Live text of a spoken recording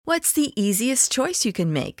What's the easiest choice you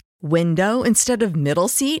can make? Window instead of middle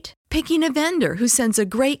seat? Picking a vendor who sends a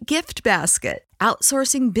great gift basket?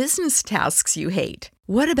 Outsourcing business tasks you hate?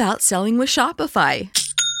 What about selling with Shopify?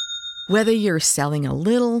 Whether you're selling a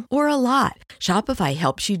little or a lot, Shopify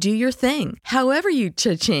helps you do your thing, however you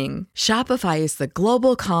cha-ching. Shopify is the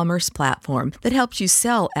global commerce platform that helps you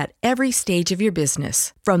sell at every stage of your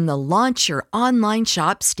business. From the launch your online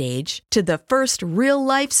shop stage to the first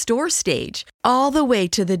real-life store stage, all the way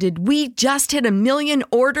to the did we just hit a million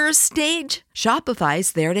orders stage.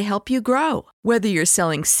 Shopify's there to help you grow. Whether you're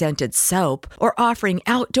selling scented soap or offering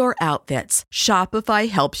outdoor outfits, Shopify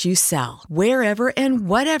helps you sell. Wherever and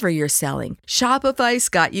whatever you're selling, Shopify's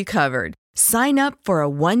got you covered. Sign up for a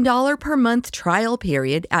 $1 per month trial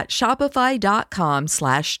period at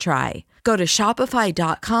shopify.com/try. Go to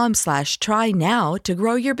shopify.com/try now to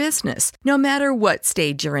grow your business, no matter what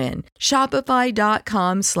stage you're in.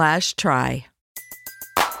 Shopify.com/try.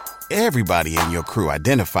 Everybody in your crew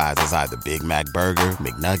identifies as either Big Mac Burger,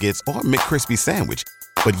 McNuggets, or McCrispy Sandwich.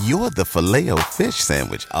 But you're the Filet-O-Fish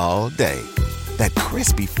Sandwich all day. That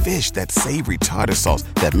crispy fish, that savory tartar sauce,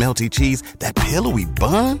 that melty cheese, that pillowy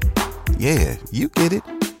bun. Yeah, you get it.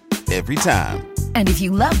 Every time. And if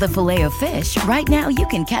you love the Filet-O-Fish, right now you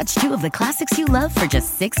can catch two of the classics you love for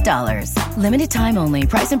just $6. Limited time only.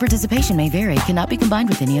 Price and participation may vary. Cannot be combined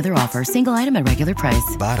with any other offer. Single item at regular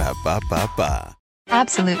price. Ba-da-ba-ba-ba.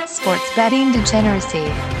 Absolute sports betting degeneracy.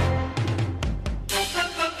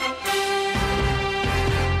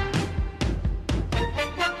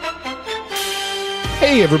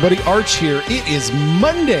 Hey everybody, Arch here. It is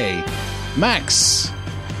Monday. Max,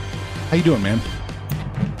 how you doing, man?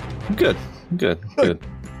 Good.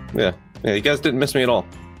 Yeah, you guys didn't miss me at all.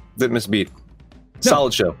 Didn't miss a beat. No.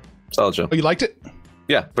 Solid show. Oh, you liked it?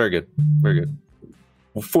 Yeah, very good.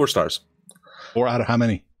 Well, 4 stars. 4 out of how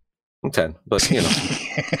many? 10, but you know.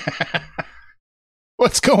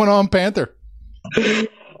 What's going on, Panther?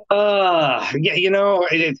 Yeah,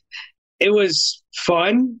 it was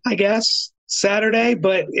fun, I guess, Saturday,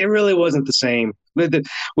 but it really wasn't the same.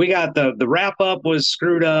 We got the wrap up was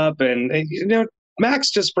screwed up, and Max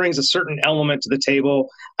just brings a certain element to the table.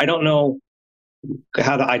 I don't know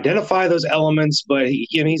how to identify those elements, but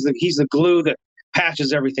he's the glue that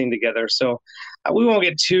patches everything together. So we won't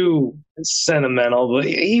get too sentimental, but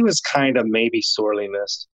he was kind of maybe sorely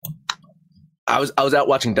missed. I was out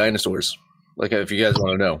watching dinosaurs. Like, if you guys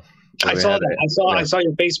want to know, I saw that. I saw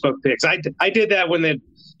your Facebook pics. I did that when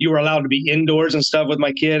you were allowed to be indoors and stuff with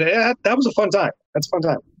my kid. That was a fun time. That's a fun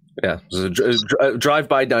time. Yeah, it was a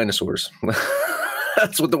drive-by dinosaurs.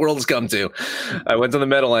 That's what the world has come to. I went to the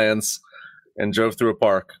Meadowlands and drove through a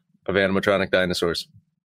park of animatronic dinosaurs.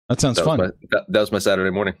 That sounds fun. That was my Saturday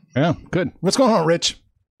morning. Yeah, good. What's going on, Rich?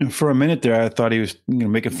 For a minute there, I thought he was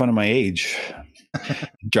making fun of my age.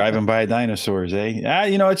 Driving by dinosaurs, eh?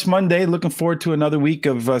 It's Monday. Looking forward to another week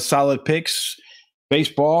of solid picks.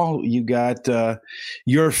 Baseball, you got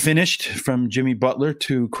You're Finished from Jimmy Butler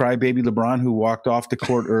to Crybaby LeBron, who walked off the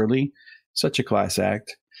court early. Such a class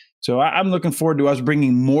act. So I'm looking forward to us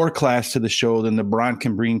bringing more class to the show than LeBron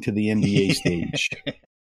can bring to the NBA stage.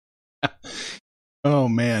 Oh,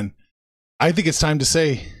 man. I think it's time to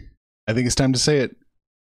say it.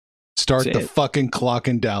 Start the fucking clock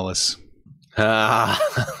in Dallas. Too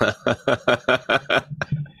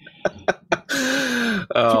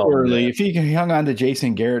early. If he hung on to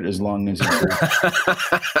Jason Garrett as long as he could.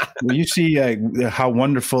 Well, you see how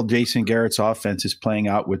wonderful Jason Garrett's offense is playing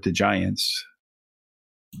out with the Giants.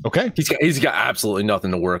 Okay. He's got absolutely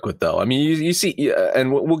nothing to work with, though. I mean, you see,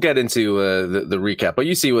 and we'll get into the recap, but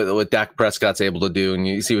you see what Dak Prescott's able to do, and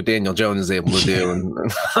you see what Daniel Jones is able to do. And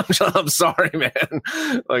I'm sorry, man.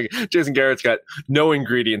 Like, Jason Garrett's got no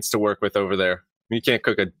ingredients to work with over there. You can't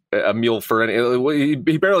cook a meal for any.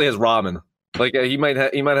 He barely has ramen. Like, he might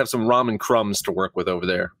have some ramen crumbs to work with over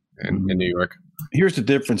there in New York. Here's the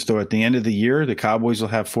difference, though. At the end of the year, the Cowboys will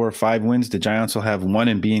have 4 or 5 wins. The Giants will have 1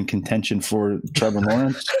 and be in contention for Trevor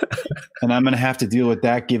Lawrence. And I'm going to have to deal with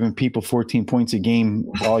that, giving people 14 points a game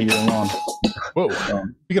all year long. Whoa.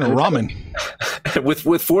 Speaking of ramen.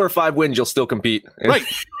 with 4 or 5 wins, you'll still compete. Right.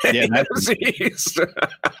 Yeah, that's 4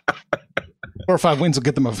 or 5 wins will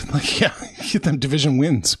get them get them division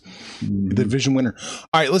wins. The division winner.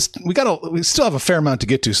 All right, we still have a fair amount to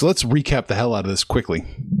get to, so let's recap the hell out of this quickly.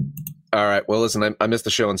 All right. Well, listen, I missed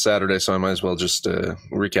the show on Saturday, so I might as well just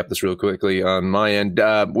recap this real quickly on my end.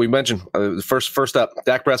 We mentioned first up,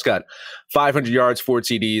 Dak Prescott, 500 yards, 4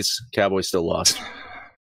 TDs. Cowboys still lost.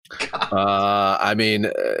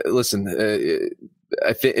 Listen,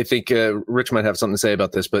 I think Rich might have something to say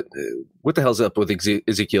about this, but what the hell's up with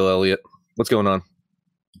Ezekiel Elliott? What's going on?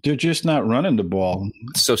 They're just not running the ball.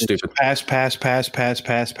 It's so stupid. Pass.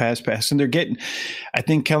 And they're getting – I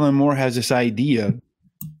think Kellen Moore has this idea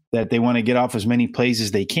that they want to get off as many plays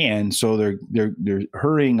as they can. So they're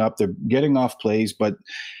hurrying up. They're getting off plays. But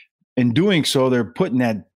in doing so, they're putting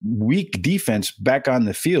that weak defense back on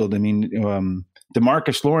the field. I mean,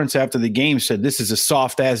 DeMarcus Lawrence after the game said this is a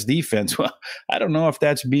soft-ass defense. Well, I don't know if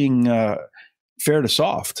that's being fair to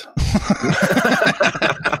soft.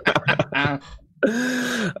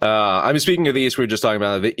 I mean, speaking of the East, we were just talking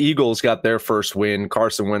about it. The Eagles got their first win.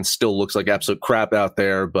 Carson Wentz still looks like absolute crap out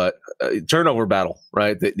there, but turnover battle,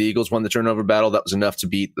 right? The Eagles won the turnover battle. That was enough to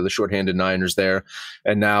beat the shorthanded Niners there.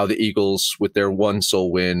 And now the Eagles, with their one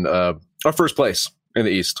sole win, are first place in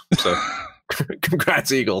the East. So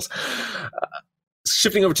congrats, Eagles.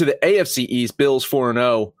 Shifting over to the AFC East, Bills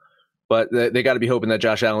 4-0. But they got to be hoping that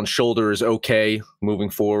Josh Allen's shoulder is okay moving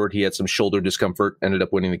forward. He had some shoulder discomfort, ended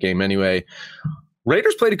up winning the game anyway.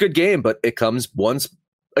 Raiders played a good game, but it comes once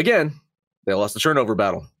again. They lost the turnover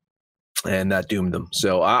battle, and that doomed them.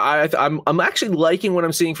 So I'm actually liking what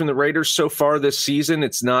I'm seeing from the Raiders so far this season.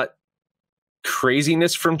 It's not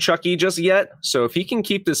craziness from Chucky just yet. So if he can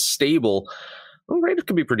keep this stable, well, Raiders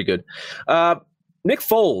could be pretty good. Nick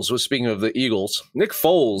Foles was speaking of the Eagles. Nick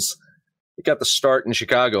Foles. He got the start in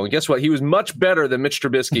Chicago. And guess what? He was much better than Mitch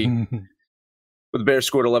Trubisky. But the Bears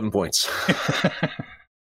scored 11 points.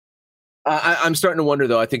 I'm starting to wonder,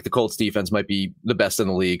 though. I think the Colts defense might be the best in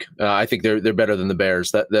the league. I think they're better than the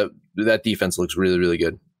Bears. That defense looks really, really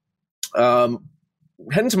good.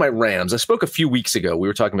 Heading to my Rams. I spoke a few weeks ago. We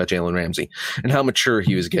were talking about Jalen Ramsey and how mature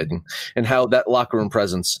he was getting and how that locker room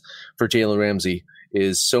presence for Jalen Ramsey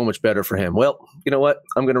is so much better for him. Well, you know what?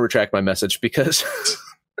 I'm going to retract my message because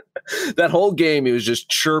that whole game, he was just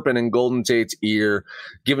chirping in Golden Tate's ear,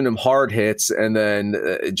 giving him hard hits, and then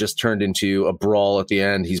it just turned into a brawl at the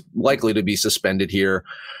end. He's likely to be suspended here.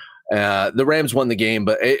 The Rams won the game,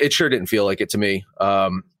 but it sure didn't feel like it to me.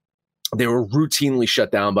 They were routinely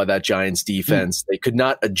shut down by that Giants defense. They could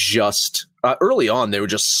not adjust. Early on, they were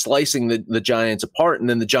just slicing the Giants apart, and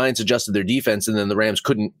then the Giants adjusted their defense, and then the Rams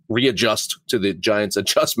couldn't readjust to the Giants'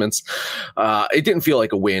 adjustments. It didn't feel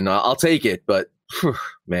like a win. I'll take it, but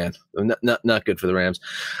man, not good for the Rams.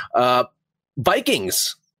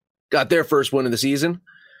 Vikings got their first win of the season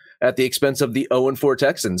at the expense of the 0-4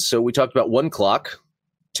 Texans. So we talked about one clock.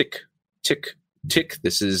 Tick, tick, tick.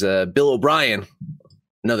 This is Bill O'Brien.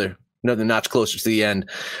 Another notch closer to the end.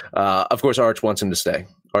 Of course, Arch wants him to stay.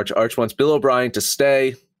 Arch wants Bill O'Brien to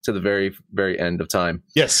stay to the very, very end of time.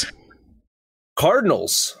 Yes.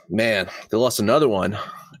 Cardinals, man, they lost another one.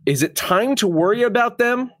 Is it time to worry about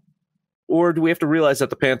them? Or do we have to realize that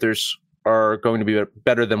the Panthers are going to be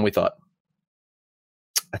better than we thought?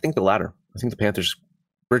 I think the latter. I think the Panthers,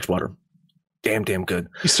 Bridgewater, damn good.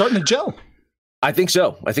 He's starting to gel. I think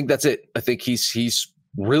so. I think that's it. I think he's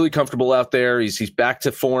really comfortable out there. He's back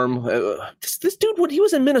to form. This dude, when he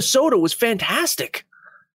was in Minnesota, was fantastic.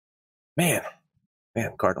 Man,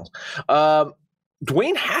 Cardinals.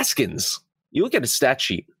 Dwayne Haskins, you look at his stat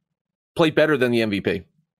sheet, played better than the MVP.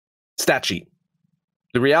 Stat sheet.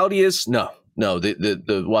 The reality is, no.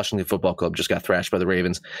 The Washington Football Club just got thrashed by the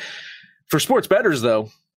Ravens. For sports bettors,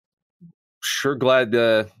 though, sure glad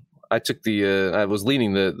I took I was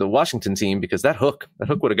leading the Washington team because that hook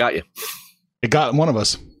would have got you. It got one of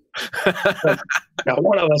us. Got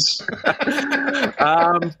one of us.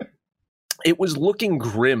 It was looking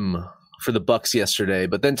grim for the Bucs yesterday,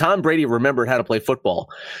 but then Tom Brady remembered how to play football.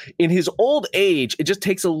 In his old age, it just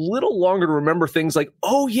takes a little longer to remember things like,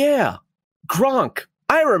 oh yeah, Gronk.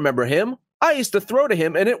 I remember him. I used to throw to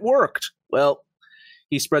him, and it worked. Well,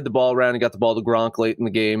 he spread the ball around and got the ball to Gronk late in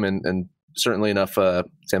the game, and certainly enough,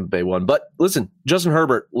 Tampa Bay won. But listen, Justin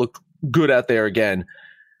Herbert looked good out there again.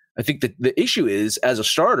 I think that the issue is, as a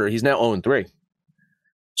starter, he's now 0-3.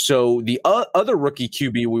 So the other rookie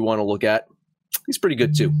QB we want to look at, he's pretty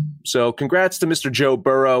good too. So congrats to Mr. Joe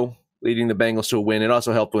Burrow leading the Bengals to a win. It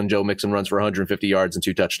also helped when Joe Mixon runs for 150 yards and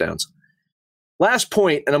 2 touchdowns. Last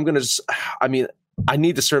point, and I'm going to I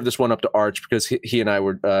need to serve this one up to Arch because he and I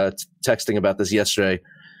were texting about this yesterday.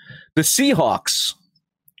 The Seahawks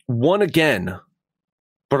won again,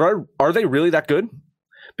 but are they really that good?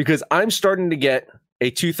 Because I'm starting to get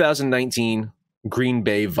a 2019 Green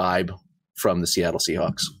Bay vibe from the Seattle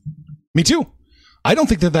Seahawks. Me too. I don't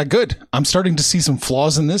think they're that good. I'm starting to see some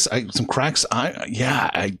flaws in this, some cracks. I'm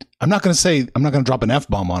not going to drop an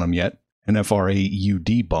F-bomb on them yet, an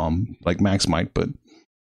FRAUD bomb like Max might, but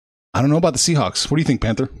I don't know about the Seahawks. What do you think,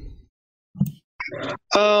 Panther?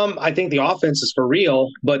 I think the offense is for real,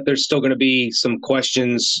 but there's still going to be some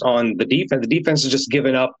questions on the defense. The defense has just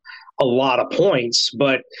given up a lot of points,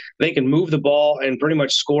 but they can move the ball and pretty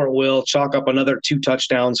much score at will. Chalk up another 2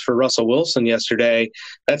 touchdowns for Russell Wilson yesterday.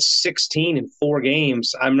 That's 16 in 4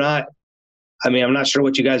 games. I'm not sure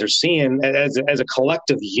what you guys are seeing as a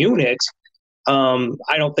collective unit.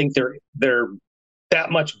 I don't think they're that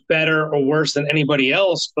much better or worse than anybody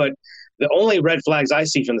else, but the only red flags I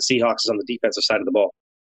see from the Seahawks is on the defensive side of the ball.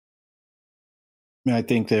 I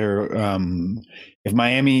think they're if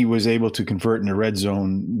Miami was able to convert in the red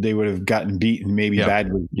zone, they would have gotten beaten maybe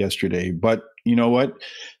badly yesterday. But you know what?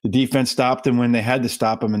 The defense stopped them when they had to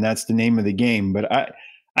stop them, and that's the name of the game. But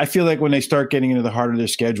I feel like when they start getting into the heart of their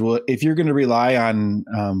schedule, if you're going to rely on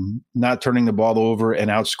not turning the ball over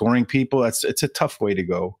and outscoring people, it's a tough way to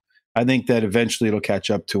go. I think that eventually it'll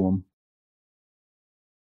catch up to them.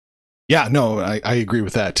 Yeah, no, I agree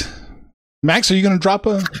with that. Max, are you going to drop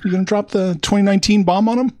the 2019 bomb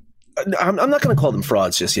on them? I'm not going to call them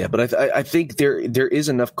frauds just yet, but I think there is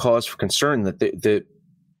enough cause for concern that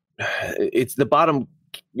it's the bottom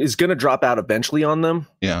is going to drop out eventually on them.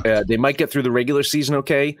 Yeah, they might get through the regular season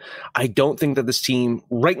okay. I don't think that this team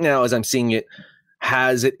right now, as I'm seeing it,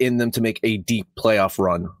 has it in them to make a deep playoff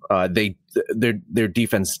run. Their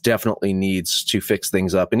defense definitely needs to fix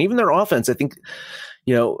things up, and even their offense. I think,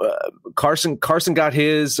 Carson got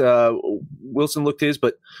his, Wilson looked his,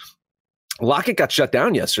 but Lockett got shut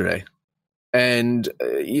down yesterday. And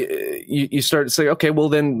you start to say, okay, well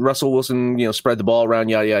then Russell Wilson, spread the ball around,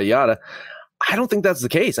 yada, yada, yada. I don't think that's the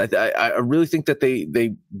case. I really think that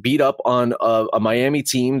they beat up on a Miami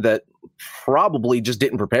team that probably just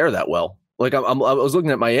didn't prepare that well. Like I was looking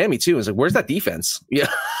at Miami too. It's like, where's that defense? Yeah,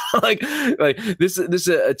 like this is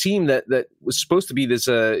a team that was supposed to be this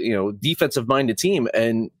defensive minded team,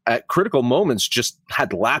 and at critical moments just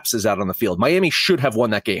had lapses out on the field. Miami should have won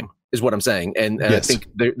that game, is what I'm saying, and yes. I think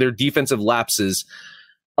their defensive lapses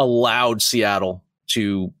allowed Seattle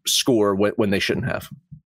to score when they shouldn't have.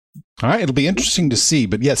 All right, it'll be interesting to see,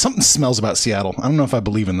 but yeah, something smells about Seattle. I don't know if I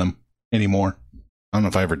believe in them anymore. I don't know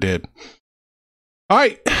if I ever did. All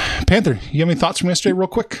right, Panther, you have any thoughts from yesterday real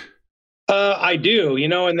quick? I do. In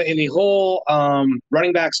the whole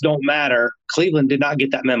running backs don't matter, Cleveland did not get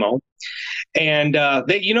that memo. And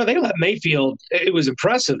they let Mayfield, it was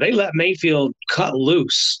impressive. They let Mayfield cut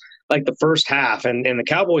loose like the first half, and the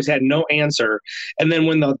Cowboys had no answer. And then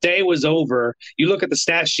when the day was over, you look at the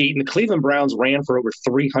stat sheet, and the Cleveland Browns ran for over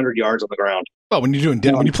 300 yards on the ground. Well, when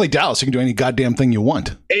you play Dallas, you can do any goddamn thing you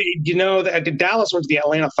want. Dallas went to the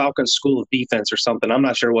Atlanta Falcons School of Defense or something. I'm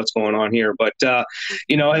not sure what's going on here, but and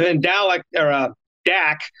then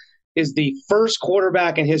Dak is the first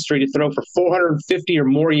quarterback in history to throw for 450 or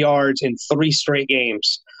more yards in 3 straight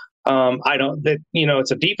games.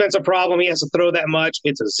 It's a defensive problem. He has to throw that much.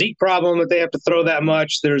 It's a Zeke problem that they have to throw that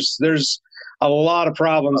much. There's a lot of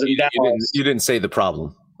problems. You didn't say the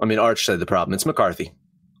problem. I mean, Arch said the problem. It's McCarthy.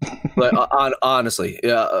 But honestly,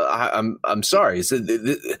 I'm sorry. They're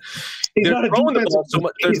throwing the ball so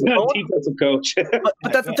much. He's not a defensive coach.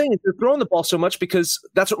 but that's the thing. They're throwing the ball so much because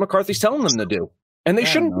that's what McCarthy's telling them to do, and they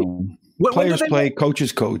shouldn't be. Players play,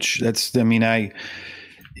 coaches coach.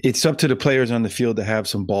 It's up to the players on the field to have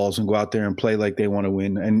some balls and go out there and play like they want to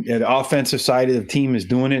win. And the offensive side of the team is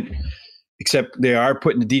doing it, except they are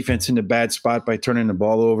putting the defense in a bad spot by turning the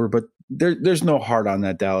ball over. But there's no heart on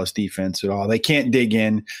that Dallas defense at all. They can't dig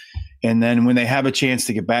in. And then when they have a chance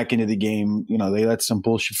to get back into the game, they let some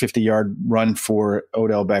bullshit 50-yard run for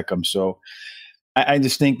Odell Beckham. So I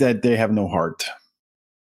just think that they have no heart.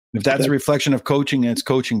 If that's a reflection of coaching, it's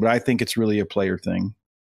coaching. But I think it's really a player thing.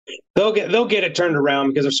 They'll get it turned around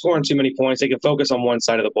because they're scoring too many points. They can focus on one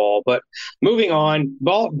side of the ball. But moving on,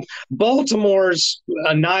 Baltimore's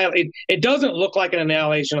it doesn't look like an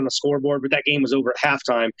annihilation on the scoreboard, but that game was over at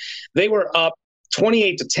halftime. They were up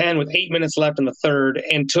 28-10 with 8 minutes left in the third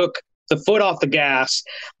and took the foot off the gas.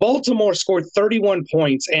 Baltimore scored 31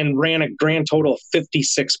 points and ran a grand total of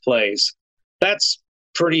 56 plays. That's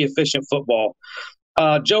pretty efficient football.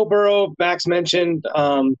 Joe Burrow, Max mentioned,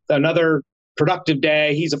 another productive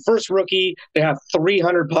day. He's the first rookie to have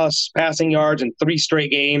 300-plus passing yards in 3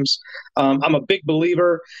 straight games. I'm a big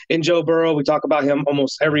believer in Joe Burrow. We talk about him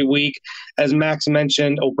almost every week. As Max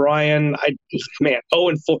mentioned, O'Brien,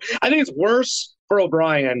 0-4. I think it's worse for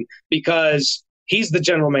O'Brien because he's the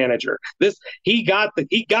general manager. He got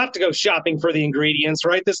to go shopping for the ingredients,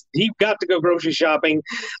 right? He got to go grocery shopping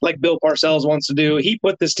like Bill Parcells wants to do. He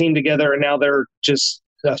put this team together, and now they're just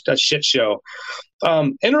a shit show.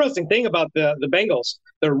 Interesting thing about the Bengals,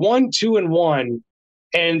 they're 1-2-1,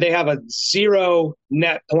 and they have a 0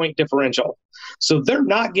 net point differential. So they're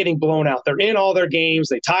not getting blown out. They're in all their games.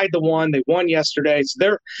 They tied the one. They won yesterday.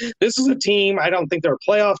 So this is a team. I don't think they're a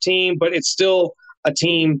playoff team, but it's still a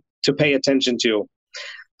team to pay attention to.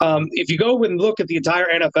 If you go and look at the entire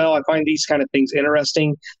NFL, I find these kind of things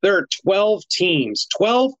interesting. There are 12 teams,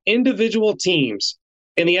 12 individual teams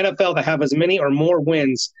in the NFL that have as many or more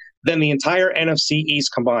wins than the entire NFC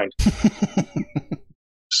East combined.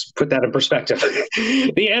 Just put that in perspective.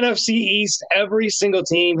 The NFC East, every single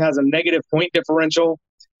team has a negative point differential.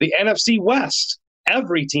 The NFC West,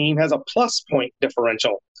 every team has a plus point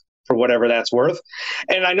differential, for whatever that's worth.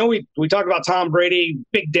 And I know we talked about Tom Brady,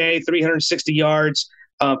 big day, 360 yards.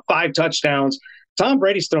 5 touchdowns. Tom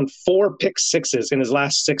Brady's thrown 4 pick sixes in his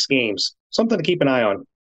last 6 games. Something to keep an eye on.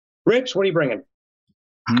 Rich, what are you bringing?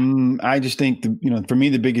 I just think, for me,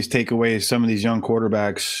 the biggest takeaway is some of these young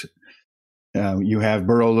quarterbacks. You have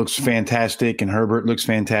Burrow looks fantastic and Herbert looks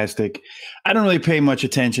fantastic. I don't really pay much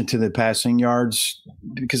attention to the passing yards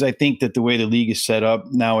because I think that the way the league is set up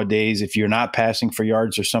nowadays, if you're not passing for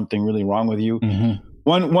yards, there's something really wrong with you. Mm-hmm.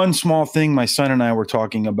 One small thing my son and I were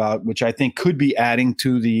talking about, which I think could be adding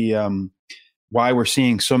to the why we're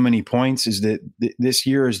seeing so many points, is that this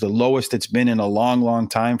year is the lowest it's been in a long, long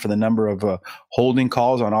time for the number of holding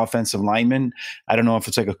calls on offensive linemen. I don't know if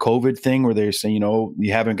it's like a COVID thing where they're saying,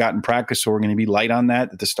 you haven't gotten practice, so we're going to be light on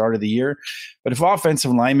that at the start of the year. But if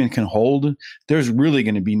offensive linemen can hold, there's really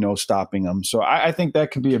going to be no stopping them. So I think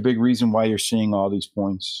that could be a big reason why you're seeing all these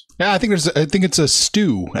points. Yeah, I think it's a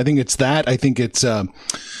stew. I think it's that. I think it's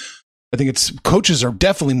coaches are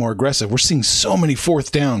definitely more aggressive. We're seeing so many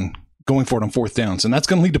fourth down going for it on fourth downs, and that's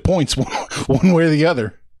going to lead to points one way or the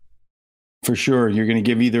other. For sure. You're going to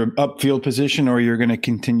give either upfield position or you're going to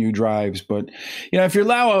continue drives. But, if you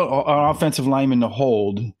allow an offensive lineman to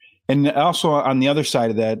hold, and also on the other side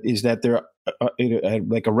of that is that they're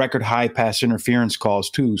like a record high pass interference calls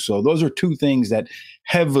too. So those are two things that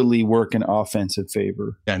heavily work in offensive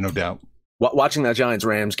favor. Yeah, no doubt. Watching that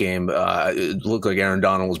Giants-Rams game, it looked like Aaron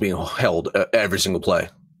Donald was being held every single play.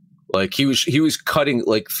 Like he was cutting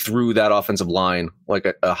like through that offensive line like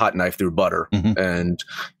a hot knife through butter, and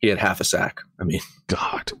he had half a sack. I mean,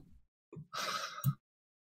 God.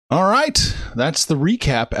 All right, that's the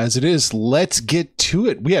recap as it is. Let's get to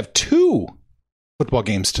it. We have 2 football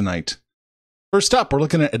games tonight. First up, we're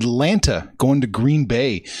looking at Atlanta going to Green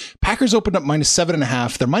Bay. Packers opened up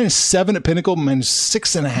 -7.5. They're -7 at Pinnacle,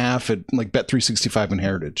 -6.5 at like Bet365 and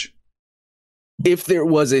Heritage. If there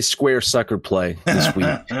was a square sucker play this week,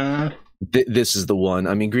 this is the one.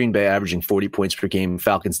 I mean, Green Bay averaging 40 points per game.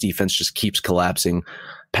 Falcons defense just keeps collapsing.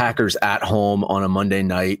 Packers at home on a Monday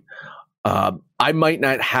night. I might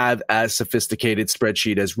not have as sophisticated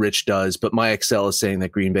spreadsheet as Rich does, but my Excel is saying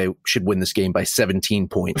that Green Bay should win this game by 17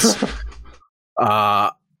 points.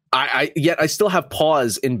 Yet I still have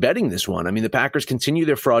pause in betting this one. I mean, the Packers continue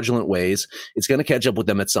their fraudulent ways. It's going to catch up with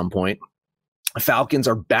them at some point. Falcons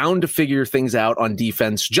are bound to figure things out on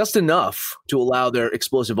defense just enough to allow their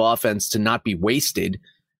explosive offense to not be wasted.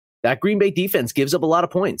 That Green Bay defense gives up a lot of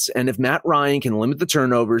points. And if Matt Ryan can limit the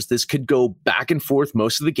turnovers, this could go back and forth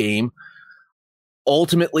most of the game.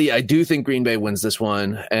 Ultimately, I do think Green Bay wins this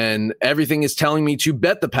one, and everything is telling me to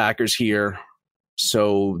bet the Packers here.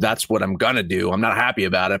 So that's what I'm going to do. I'm not happy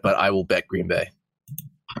about it, but I will bet Green Bay.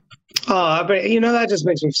 But that just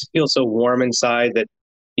makes me feel so warm inside that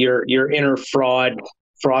your inner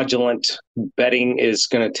fraudulent betting is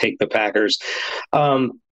going to take the Packers.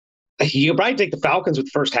 You probably take the Falcons with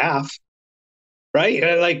the first half, right?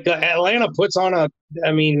 Like Atlanta puts on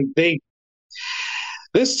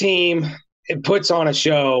this team, it puts on a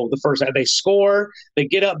show the first half. They score, they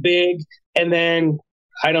get up big, and then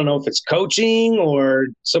I don't know if it's coaching or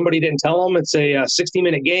somebody didn't tell them it's a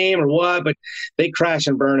 60-minute game or what, but they crash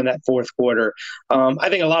and burn in that fourth quarter. I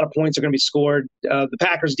think a lot of points are going to be scored. The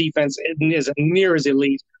Packers defense isn't near as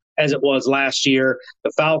elite as it was last year.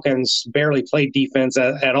 The Falcons barely played defense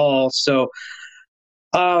at all. So,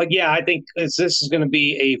 I think this is going to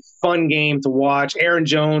be a fun game to watch. Aaron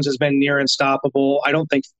Jones has been near unstoppable. I don't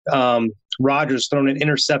think Rodgers thrown an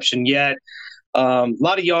interception yet. A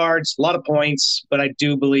lot of yards, a lot of points, but I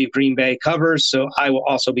do believe Green Bay covers, so I will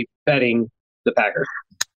also be betting the Packers.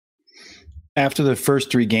 After the first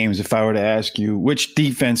 3 games, if I were to ask you which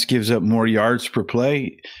defense gives up more yards per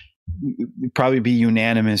play, it'd probably be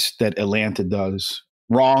unanimous that Atlanta does.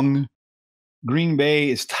 Wrong. Green Bay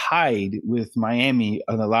is tied with Miami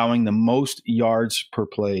on allowing the most yards per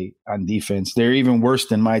play on defense. They're even worse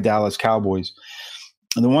than my Dallas Cowboys.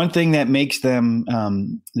 And the one thing that makes them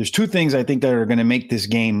there's 2 things I think that are going to make this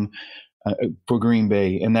game for Green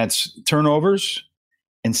Bay, and that's turnovers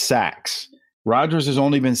and sacks. Rodgers has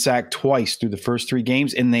only been sacked twice through the first 3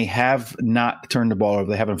 games, and they have not turned the ball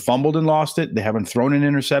over. They haven't fumbled and lost it. They haven't thrown an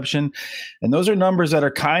interception. And those are numbers that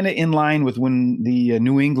are kind of in line with when the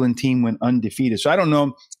New England team went undefeated. So I don't know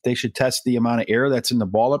if they should test the amount of air that's in the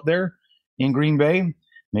ball up there in Green Bay.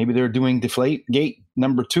 Maybe they're doing deflate gate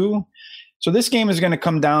number 2. So this game is going to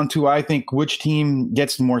come down to, I think, which team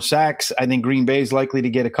gets more sacks. I think Green Bay is likely to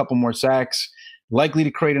get a couple more sacks, likely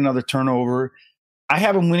to create another turnover. I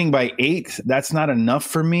have them winning by 8. That's not enough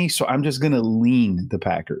for me, so I'm just going to lean the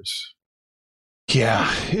Packers. Yeah,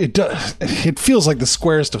 it does. It feels like the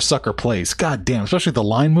squarest of sucker plays. God damn, especially the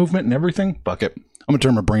line movement and everything. Fuck it. I'm going to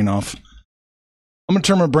turn my brain off. I'm going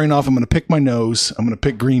to pick my nose. I'm going to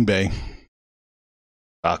pick Green Bay.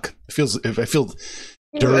 Fuck. I feel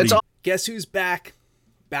dirty. Guess who's back?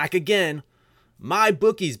 Back again. My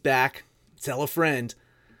bookie's back. Tell a friend.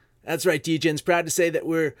 That's right, DJ's proud to say that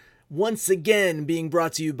we're once again being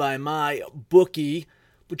brought to you by My Bookie.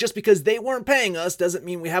 But just because they weren't paying us doesn't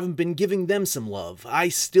mean we haven't been giving them some love. I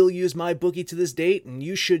still use My Bookie to this date, and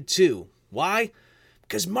you should too. Why?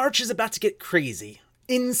 Because March is about to get crazy.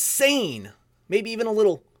 Insane. Maybe even a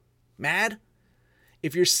little mad.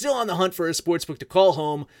 If you're still on the hunt for a sportsbook to call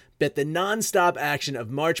home, bet the non-stop action of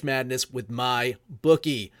March Madness with My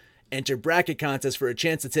Bookie. Enter bracket contests for a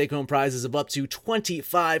chance to take home prizes of up to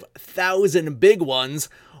 25,000 big ones,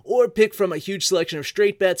 or pick from a huge selection of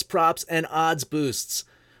straight bets, props, and odds boosts.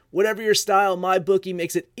 Whatever your style, MyBookie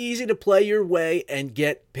makes it easy to play your way and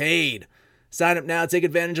get paid. Sign up now, take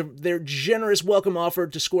advantage of their generous welcome offer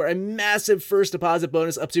to score a massive first deposit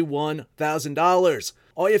bonus up to $1,000.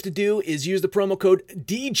 All you have to do is use the promo code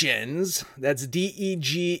DEGENS, that's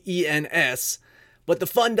DEGENS, but the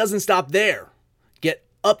fun doesn't stop there. Get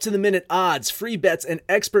up-to-the-minute odds, free bets, and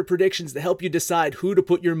expert predictions to help you decide who to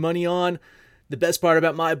put your money on. The best part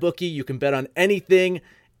about MyBookie, you can bet on anything,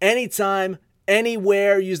 anytime,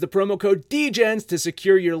 anywhere. Use the promo code DEGENS to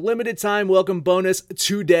secure your limited time welcome bonus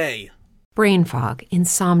today. Brain fog,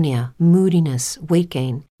 insomnia, moodiness, weight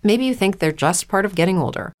gain. Maybe you think they're just part of getting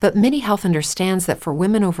older, but MIDI Health understands that for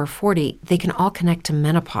women over 40, they can all connect to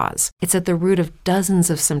menopause. It's at the root of dozens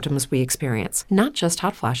of symptoms we experience, not just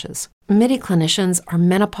hot flashes. MIDI clinicians are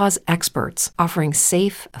menopause experts, offering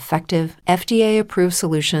safe, effective, FDA-approved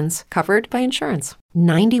solutions covered by insurance.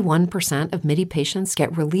 91% of MIDI patients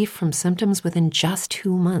get relief from symptoms within just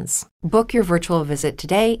 2 months. Book your virtual visit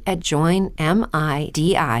today at joinmidi.com.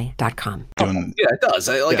 Yeah, it does.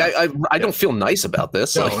 I don't feel nice about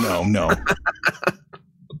this. No.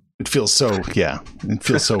 It feels so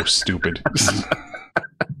stupid.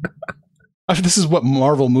 This is what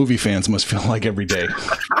Marvel movie fans must feel like every day.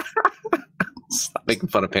 Stop making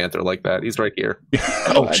fun of Panther like that. He's right here.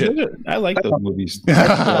 Oh, shit. I like those movies. You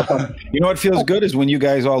know what feels good is when you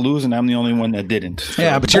guys all lose and I'm the only one that didn't. So.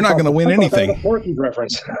 Yeah, but you're not going to win anything. Porky's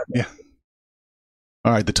reference. Yeah.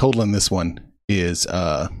 All right, the total in this one is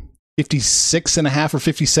 56.5 or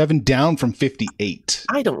 57, down from 58.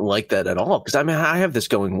 I don't like that at all because I have this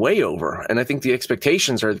going way over, and I think the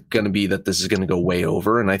expectations are going to be that this is going to go way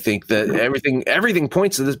over, and I think that everything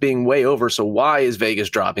points to this being way over. So why is Vegas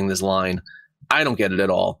dropping this line? I don't get it at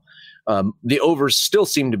all. The overs still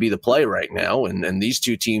seem to be the play right now, and these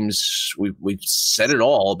two teams, we've said it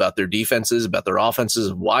all about their defenses, about their offenses,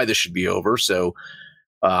 of why this should be over. So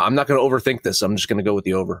I'm not going to overthink this. I'm just going to go with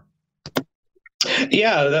the over.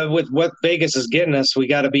 Yeah, with what Vegas is getting us, we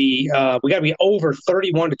got to be over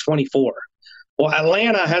 31-24. Well,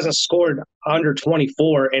 Atlanta hasn't scored under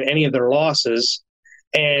 24 in any of their losses,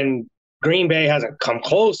 and Green Bay hasn't come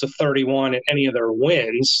close to 31 in any of their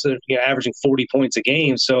wins, averaging 40 points a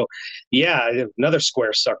game. So, yeah, another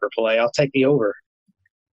square sucker play. I'll take the over.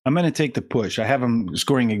 I'm going to take the push. I have them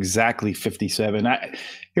scoring exactly 57.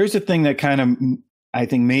 Here's the thing that kind of, I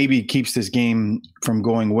think, maybe keeps this game from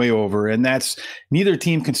going way over, and that's neither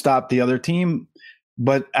team can stop the other team,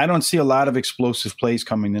 but I don't see a lot of explosive plays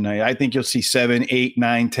coming tonight. I think you'll see 7, 8,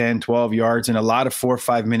 9, 10, 12 yards and a lot of 4 or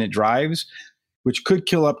 5 minute drives, which could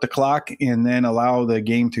kill up the clock and then allow the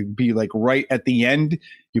game to be like right at the end.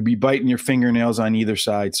 You'll be biting your fingernails on either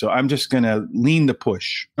side. So I'm just going to lean the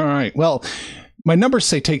push. All right. Well, my numbers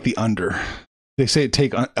say take the under. They say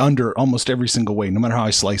take under almost every single way, no matter how I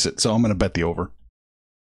slice it. So I'm going to bet the over.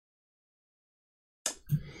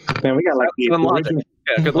 Man, we got like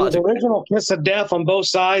the original kiss of death on both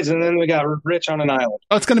sides, and then we got Rich on an island.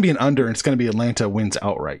 Oh, it's going to be an under, and it's going to be Atlanta wins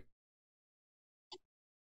outright.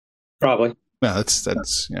 Probably. Yeah,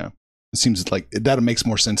 that's yeah. It seems like that makes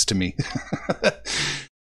more sense to me.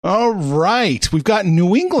 All right, we've got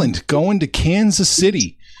New England going to Kansas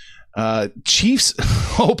City. Chiefs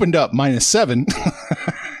opened up -7.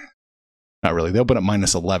 Not really. They open up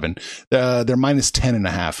minus 11. They're minus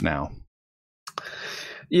 10.5 now.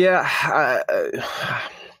 Yeah,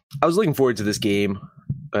 I was looking forward to this game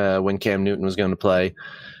when Cam Newton was going to play.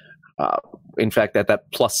 In fact, at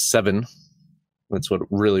that +7, that's what it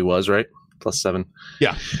really was, right? +7.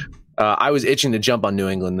 Yeah. I was itching to jump on New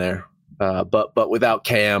England there, but without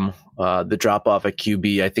Cam, the drop off at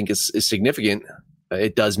QB I think is significant.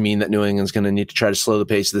 It does mean that New England's going to need to try to slow the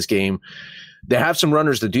pace of this game. They have some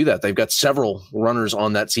runners to do that. They've got several runners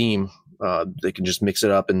on that team. They can just mix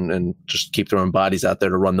it up and just keep throwing bodies out there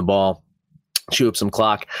to run the ball, chew up some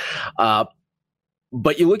clock.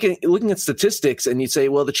 But you're looking at statistics and you say,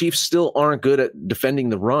 well, the Chiefs still aren't good at defending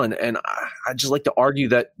the run. And I just like to argue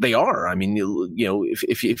that they are. I mean,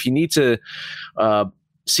 if you need to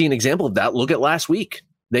see an example of that, look at last week.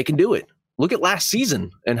 They can do it. Look at last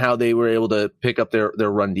season and how they were able to pick up their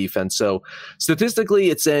run defense. So statistically,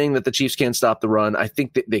 it's saying that the Chiefs can't stop the run. I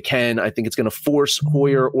think that they can. I think it's going to force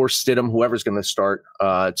Hoyer or Stidham, whoever's going to start,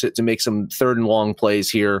 to make some 3rd and long plays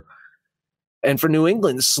here. And for New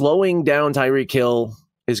England, slowing down Tyreek Hill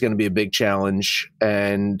is going to be a big challenge.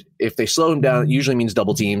 And if they slow him down, it usually means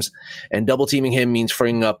double teams. And double teaming him means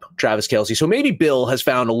freeing up Travis Kelce. So maybe Bill has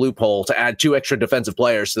found a loophole to add 2 extra defensive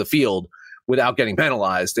players to the field without getting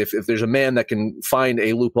penalized. If there's a man that can find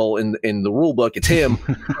a loophole in the rule book, it's him.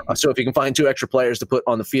 So if you can find 2 extra players to put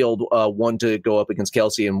on the field, one to go up against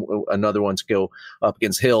Kelce and another one to go up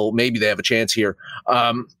against Hill, maybe they have a chance here.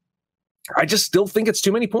 I just still think it's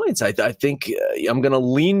too many points. I think I'm going to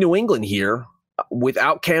lean New England here.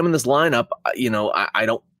 Without Cam in this lineup, I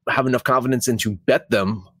don't have enough confidence in to bet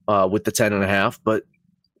them with the 10.5, but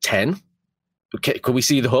 10? Okay, could we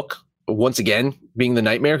see the hook once again being the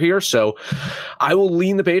nightmare here? So I will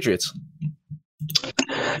lean the Patriots.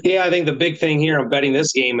 Yeah, I think the big thing here on betting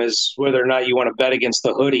this game is whether or not you want to bet against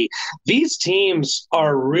the hoodie. These teams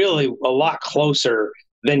are really a lot closer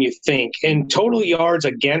than you think. In total yards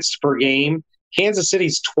against per game, Kansas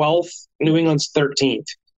City's 12th, New England's 13th.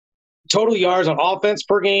 Total yards on offense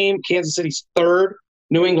per game, Kansas City's 3rd,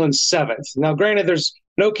 New England's 7th. Now, granted, there's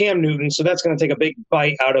no Cam Newton, so that's going to take a big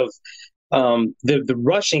bite out of the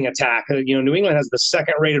rushing attack. New England has the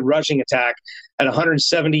 2nd-rated rushing attack at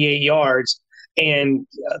 178 yards. And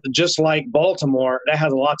just like Baltimore, that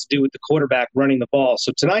has a lot to do with the quarterback running the ball.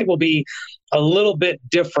 So tonight will be a little bit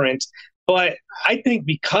different. But I think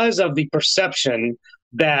because of the perception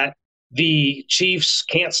that the Chiefs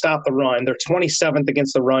can't stop the run, they're 27th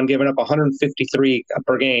against the run, giving up 153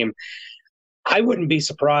 per game. I wouldn't be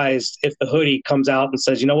surprised if the hoodie comes out and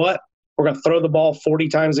says, you know what, we're going to throw the ball 40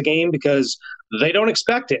 times a game because they don't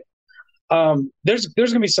expect it. There's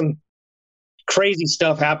going to be some crazy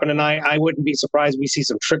stuff happen tonight. I wouldn't be surprised we see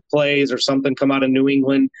some trick plays or something come out of New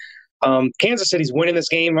England. Kansas City's winning this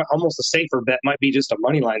game. Almost a safer bet might be just a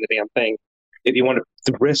money line, the damn thing, if you want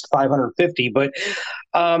to risk 550. But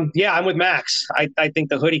yeah, I'm with Max. I think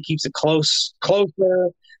the hoodie keeps it closer,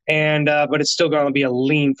 and but it's still going to be a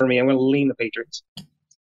lean for me. I'm going to lean the Patriots.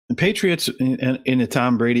 The Patriots in the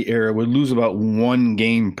Tom Brady era would lose about 1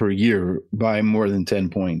 game per year by more than 10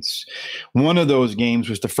 points. One of those games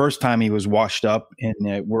was the first time he was washed up,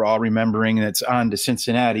 and we're all remembering that's on to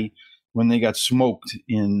Cincinnati when they got smoked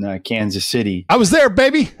in Kansas City. I was there,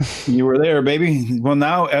 baby. You were there, baby. Well,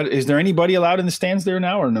 now, is there anybody allowed in the stands there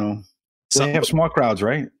now or no? They have small crowds,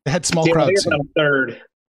 right? They had small crowds. About a third.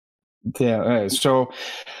 Yeah. So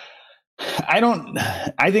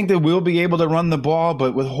I think they will be able to run the ball,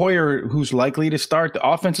 but with Hoyer, who's likely to start, the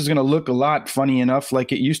offense is going to look a lot, funny enough,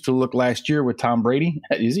 like it used to look last year with Tom Brady.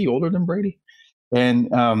 Is he older than Brady? And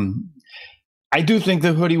I do think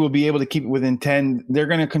the hoodie will be able to keep it within 10. They're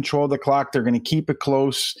going to control the clock. They're going to keep it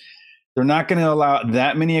close. They're not going to allow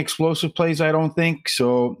that many explosive plays, I don't think.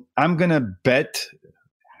 So I'm going to bet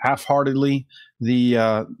half-heartedly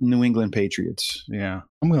the New England Patriots. Yeah,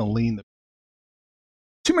 I'm going to lean the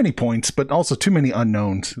too many points, but also too many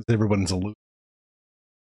unknowns. Everyone's a loser.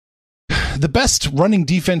 The best running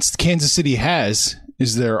defense Kansas City has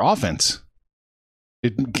is their offense.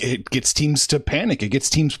 It gets teams to panic. It gets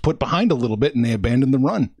teams put behind a little bit, and they abandon the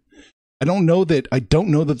run. I don't know that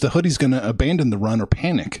the hoodie's going to abandon the run or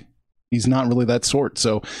panic. He's not really that sort.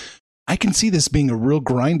 So I can see this being a real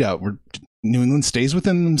grind out where New England stays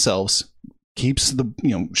within themselves, keeps the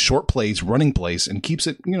short plays, running plays, and keeps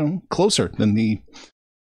it closer than the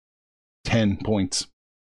 10 points.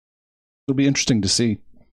 It'll be interesting to see.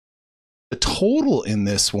 The total in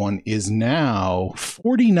this one is now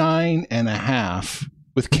 49.5.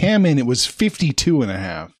 With Cam in, it was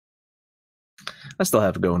 52.5. I still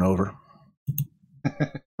have it going over.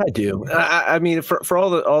 I do. I mean, for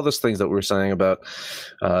all those things that we were saying about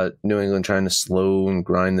New England trying to slow and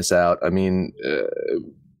grind this out. I mean,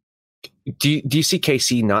 do you see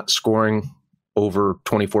KC not scoring over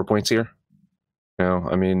 24 points here? No,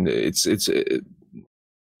 I mean it's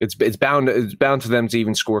bound for them to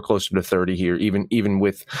even score closer to 30 here, even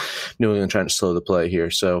with New England trying to slow the play here.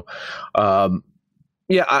 So,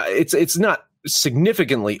 it's not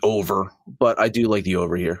significantly over, but I do like the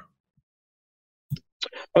over here.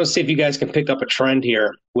 Let's see if you guys can pick up a trend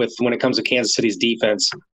here with when it comes to Kansas City's defense.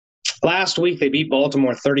 Last week they beat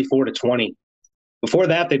Baltimore 34-20. Before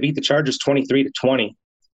that, they beat the Chargers 23-20.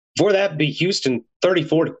 Before that, beat Houston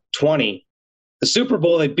 34-20. The Super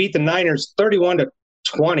Bowl, they beat the Niners 31-20.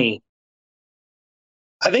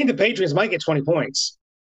 I think the Patriots might get 20 points.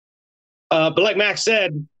 But like Max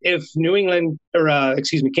said, if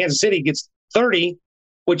Kansas City gets 30,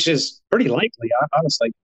 which is pretty likely,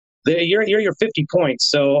 honestly, you're your 50 points.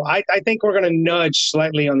 So I think we're going to nudge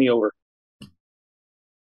slightly on the over.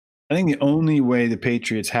 I think the only way the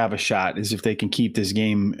Patriots have a shot is if they can keep this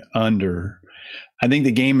game under. I think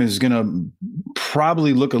the game is going to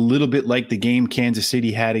probably look a little bit like the game Kansas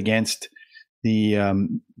City had against the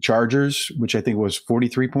Chargers, which I think was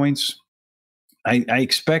 43 points. I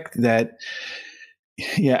expect that.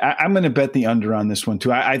 Yeah, I'm going to bet the under on this one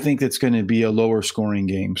too. I think it's going to be a lower scoring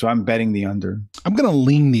game, so I'm betting the under. I'm going to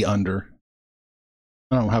lean the under.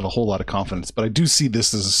 I don't have a whole lot of confidence, but I do see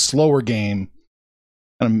this as a slower game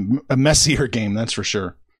and a messier game, that's for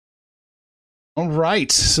sure. All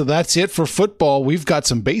right, so that's it for football. We've got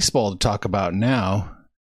some baseball to talk about now.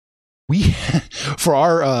 For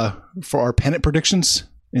our pennant predictions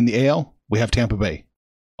in the AL, we have Tampa Bay.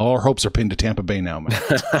 All our hopes are pinned to Tampa Bay now, man.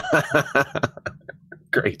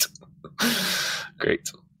 Great.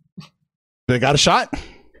 They got a shot?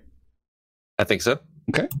 I think so.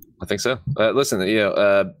 Okay. I think so. Listen,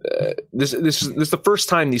 this is the first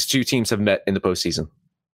time these two teams have met in the postseason.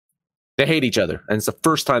 They hate each other, and it's the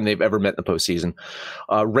first time they've ever met in the postseason.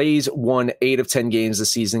 Rays won 8 of 10 games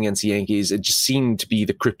this season against the Yankees. It just seemed to be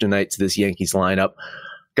the kryptonite to this Yankees lineup.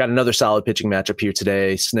 Got another solid pitching matchup here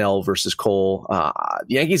today, Snell versus Cole. The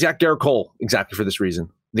Yankees got Garrett Cole exactly for this reason.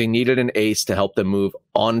 They needed an ace to help them move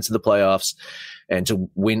on to the playoffs and to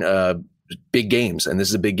win big games, and this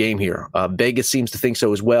is a big game here. Vegas seems to think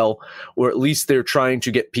so as well, or at least they're trying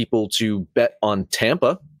to get people to bet on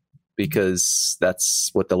Tampa, because that's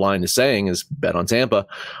what the line is saying, is bet on Tampa.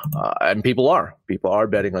 And people are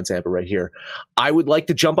betting on Tampa right here. I would like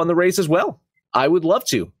to jump on the Rays as well. I would love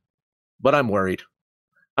to, but I'm worried.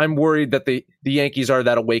 I'm worried that the Yankees are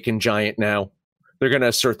that awakened giant now. They're going to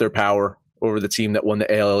assert their power over the team that won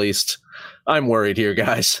the AL East. I'm worried here,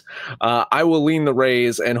 guys. I will lean the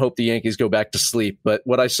Rays and hope the Yankees go back to sleep. But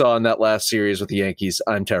what I saw in that last series with the Yankees,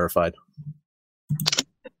 I'm terrified.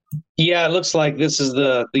 Yeah, it looks like this is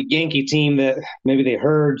the Yankee team that maybe they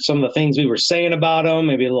heard some of the things we were saying about them,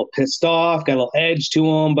 maybe a little pissed off, got a little edge to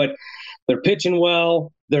them, but they're pitching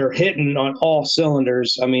well. They're hitting on all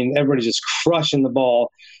cylinders. I mean, everybody's just crushing the ball.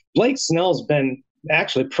 Blake Snell's been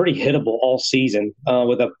actually pretty hittable all season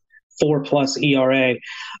with a 4+ ERA.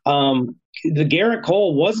 The Garrett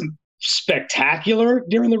Cole wasn't spectacular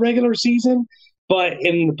during the regular season, but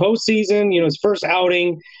in the postseason, his first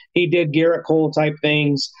outing, he did Garrett Cole type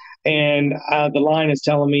things. And the line is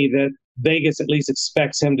telling me that Vegas at least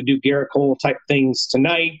expects him to do Garrett Cole type things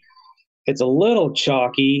tonight. It's a little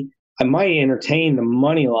chalky. I might entertain the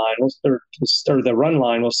money line or the run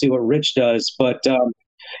line. We'll see what Rich does. But,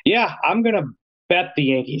 I'm going to bet the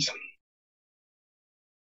Yankees.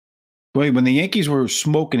 Wait, when the Yankees were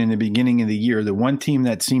smoking in the beginning of the year, the one team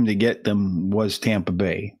that seemed to get them was Tampa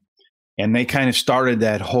Bay. And they kind of started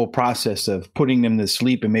that whole process of putting them to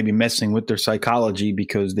sleep and maybe messing with their psychology,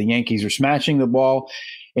 because the Yankees are smashing the ball.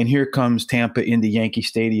 And here comes Tampa into Yankee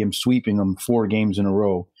Stadium, sweeping them 4 games in a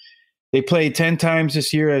row. They played 10 times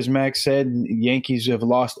this year, as Max said. The Yankees have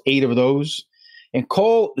lost 8 of those. And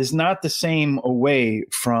Cole is not the same away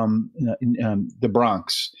from the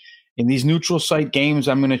Bronx. In these neutral site games,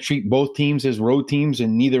 I'm going to treat both teams as road teams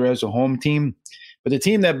and neither as a home team. But the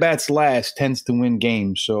team that bats last tends to win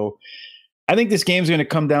games. So I think this game is going to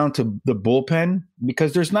come down to the bullpen,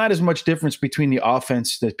 because there's not as much difference between the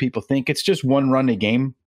offense that people think. It's just 1 run a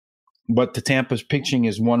game, but the Tampa's pitching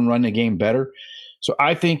is 1 run a game better. So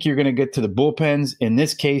I think you're going to get to the bullpens. In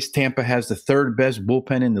this case, Tampa has the 3rd best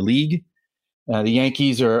bullpen in the league. The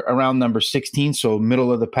Yankees are around number 16, so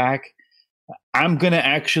middle of the pack. I'm going to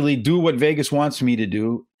actually do what Vegas wants me to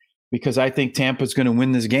do, because I think Tampa's going to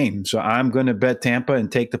win this game. So I'm going to bet Tampa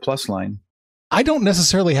and take the plus line. I don't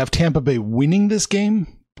necessarily have Tampa Bay winning this game,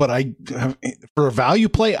 but for a value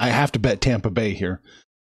play, I have to bet Tampa Bay here.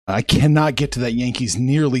 I cannot get to that Yankees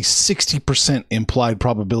nearly 60% implied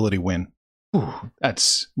probability win. Ooh,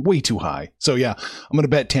 that's way too high. So yeah, I'm going to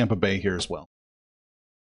bet Tampa Bay here as well.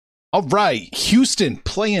 All right, Houston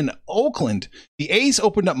playing Oakland. The A's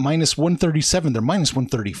opened up minus 137. They're minus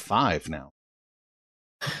 135 now.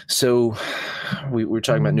 So we were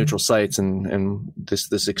talking about neutral sites and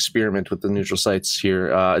this experiment with the neutral sites here.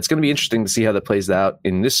 It's going to be interesting to see how that plays out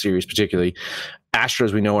in this series, particularly.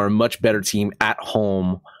 Astros, we know, are a much better team at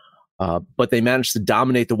home, but they managed to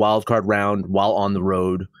dominate the wild card round while on the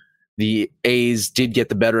road. The A's did get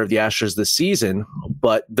the better of the Astros this season,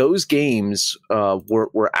 but those games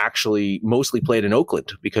were actually mostly played in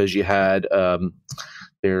Oakland because you had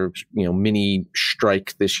their mini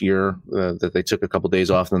strike this year that they took a couple of days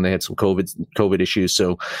off, and then they had some COVID issues.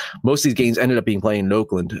 So most of these games ended up being played in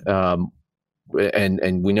Oakland.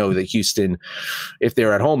 And we know that Houston, if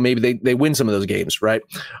they're at home, maybe they win some of those games, right?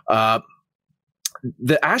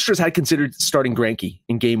 The Astros had considered starting Greinke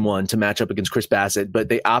in game one to match up against Chris Bassett, but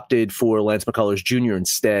they opted for Lance McCullers Jr.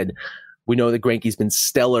 instead. We know that Greinke's been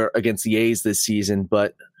stellar against the A's this season,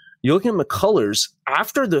 but you're looking at McCullers,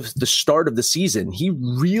 after the start of the season, he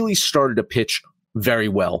really started to pitch very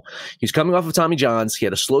well. He's coming off of Tommy John's. He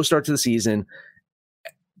had a slow start to the season.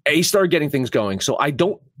 He started getting things going. So I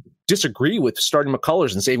don't disagree with starting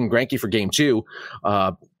McCullers and saving Greinke for game two.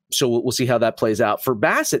 So we'll see how that plays out. For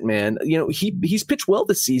Bassett, man, he's pitched well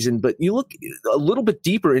this season, but you look a little bit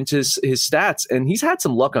deeper into his stats, and he's had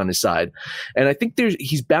some luck on his side. And I think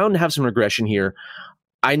he's bound to have some regression here.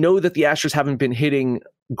 I know that the Astros haven't been hitting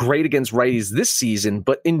great against righties this season,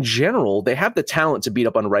 but in general, they have the talent to beat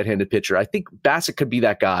up on a right-handed pitcher. I think Bassett could be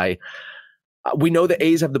that guy. We know the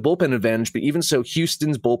A's have the bullpen advantage, but even so,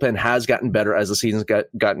 Houston's bullpen has gotten better as the season's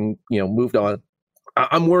gotten moved on.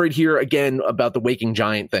 I'm worried here again about the waking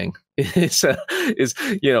giant thing. These are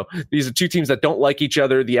two teams that don't like each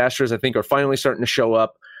other. The Astros, I think, are finally starting to show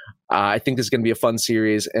up. I think this is going to be a fun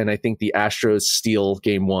series, and I think the Astros steal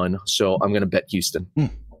game one. So I'm going to bet Houston.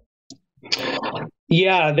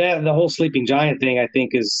 Yeah, the whole sleeping giant thing, I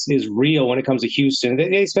think, is real when it comes to Houston.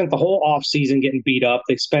 They spent the whole offseason getting beat up.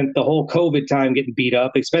 They spent the whole COVID time getting beat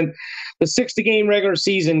up. They spent the 60-game regular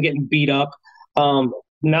season getting beat up.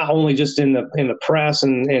 Not only just in the press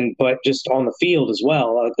but just on the field as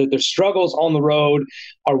well. Their struggles on the road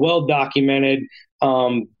are well documented.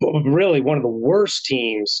 Really one of the worst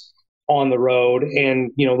teams on the road.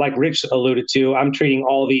 And, like Rich alluded to, I'm treating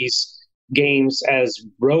all these games as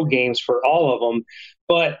road games for all of them.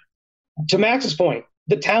 But to Max's point,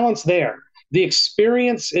 the talent's there. The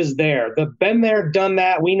experience is there. The been there, done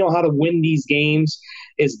that. We know how to win these games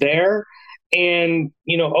is there. And,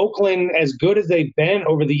 Oakland, as good as they've been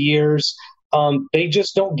over the years, they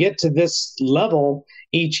just don't get to this level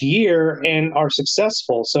each year and are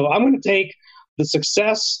successful. So I'm going to take the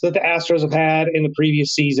success that the Astros have had in the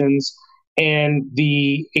previous seasons and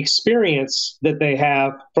the experience that they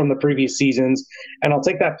have from the previous seasons, and I'll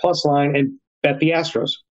take that plus line and bet the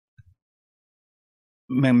Astros.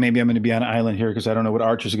 Maybe I'm going to be on an island here because I don't know what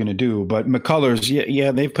Archer's going to do. But McCullers,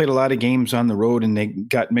 yeah, they've played a lot of games on the road and they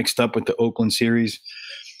got mixed up with the Oakland series.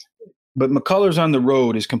 But McCullers on the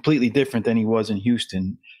road is completely different than he was in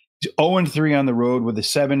Houston. He's 0-3 on the road with a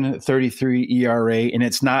 7.33 ERA, and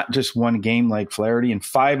it's not just one game like Flaherty. In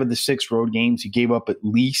 5 of the 6 road games, he gave up at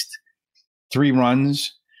least 3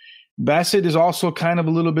 runs. Bassett is also kind of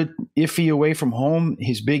a little bit iffy away from home.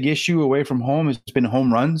 His big issue away from home has been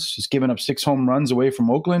home runs. He's given up 6 home runs away from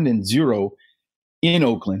Oakland and 0 in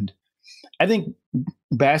Oakland. I think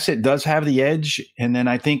Bassett does have the edge. And then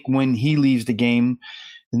I think when he leaves the game,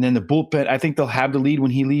 and then the bullpen, I think they'll have the lead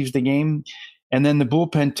when he leaves the game. And then the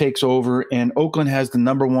bullpen takes over, and Oakland has the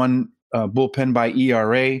number 1 bullpen by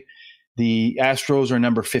ERA. The Astros are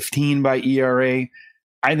number 15 by ERA.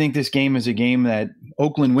 I think this game is a game that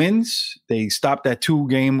Oakland wins. They stop that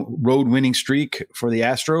 2-game road winning streak for the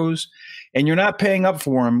Astros, and you're not paying up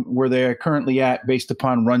for them where they're currently at based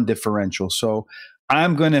upon run differential. So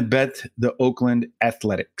I'm going to bet the Oakland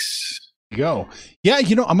Athletics. Go. Yeah, I'm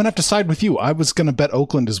going to have to side with you. I was going to bet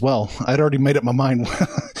Oakland as well. I'd already made up my mind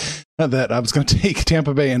that I was going to take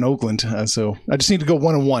Tampa Bay and Oakland. So I just need to go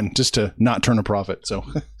 1-1 just to not turn a profit. So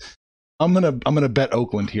I'm gonna bet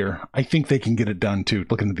Oakland here. I think they can get it done too.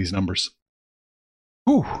 Looking at these numbers.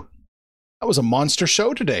 Whew. That was a monster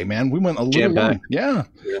show today, man. We went a little long. Yeah.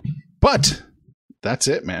 But that's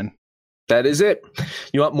it, man. That is it.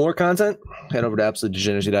 You want more content? Head over to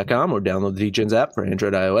absolutedegeneracy.com or download the DGens app for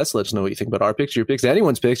Android, iOS. Let us know what you think about our picks, your picks,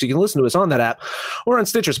 anyone's picks. You can listen to us on that app or on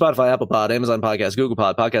Stitcher, Spotify, Apple Pod, Amazon Podcast, Google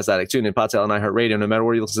Pod, Podcast Addict, TuneIn, Podtail, and iHeartRadio. No matter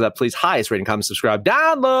where you listen to that, please highest rating, comment, subscribe,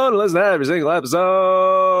 download, and listen to every single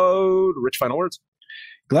episode. Rich, final words.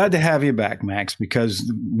 Glad to have you back, Max, because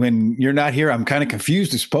when you're not here, I'm kind of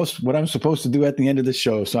confused what I'm supposed to do at the end of the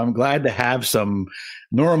show. So I'm glad to have some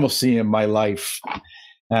normalcy in my life.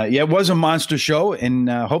 It was a monster show, and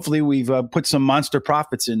hopefully we've put some monster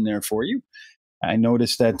profits in there for you. I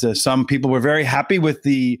noticed that some people were very happy with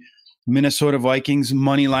the Minnesota Vikings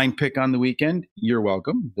money line pick on the weekend. You're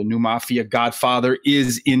welcome. The new Mafia Godfather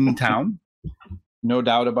is in town. No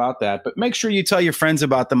doubt about that. But make sure you tell your friends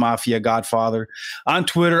about the Mafia Godfather on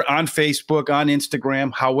Twitter, on Facebook, on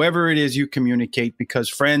Instagram, however it is you communicate, because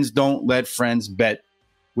friends don't let friends bet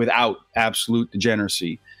without absolute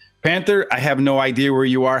degeneracy. Panther, I have no idea where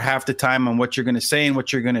you are half the time on what you're going to say and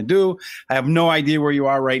what you're going to do. I have no idea where you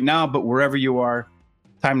are right now, but wherever you are,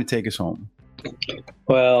 time to take us home.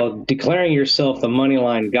 Well, declaring yourself the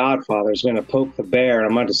Moneyline Godfather is going to poke the bear, and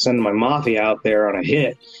I'm going to send my Mafia out there on a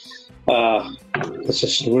hit.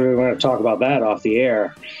 We're going to talk about that off the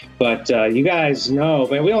air. But you guys know,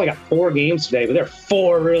 man, we only got 4 games today, but there are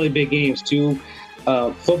 4 really big games. 2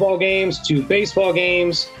 football games, 2 baseball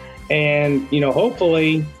games, and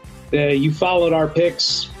hopefully you followed our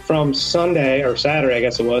picks from Sunday or Saturday, I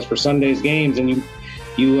guess it was, for Sunday's games, and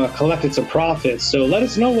you collected some profits. So let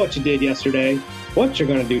us know what you did yesterday, what you're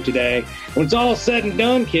going to do today. When it's all said and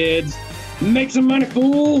done, kids, make some money,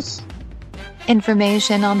 fools.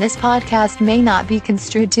 Information on this podcast may not be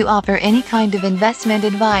construed to offer any kind of investment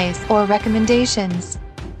advice or recommendations.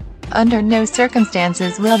 Under no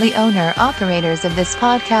circumstances will the owner-operators of this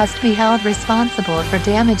podcast be held responsible for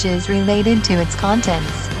damages related to its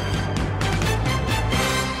contents.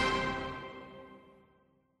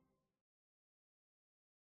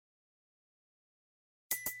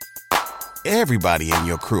 Everybody in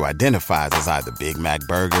your crew identifies as either Big Mac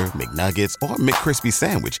Burger, McNuggets, or McCrispy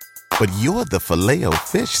Sandwich. But you're the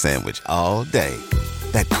Filet-O-Fish Sandwich all day.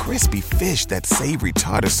 That crispy fish, that savory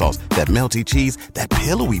tartar sauce, that melty cheese, that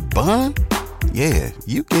pillowy bun. Yeah,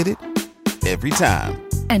 you get it. Every time.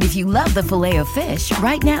 And if you love the Filet-O-Fish,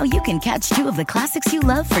 right now you can catch 2 of the classics you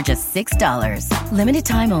love for just $6. Limited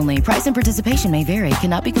time only. Price and participation may vary.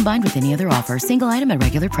 Cannot be combined with any other offer. Single item at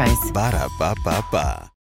regular price. Ba-da-ba-ba-ba.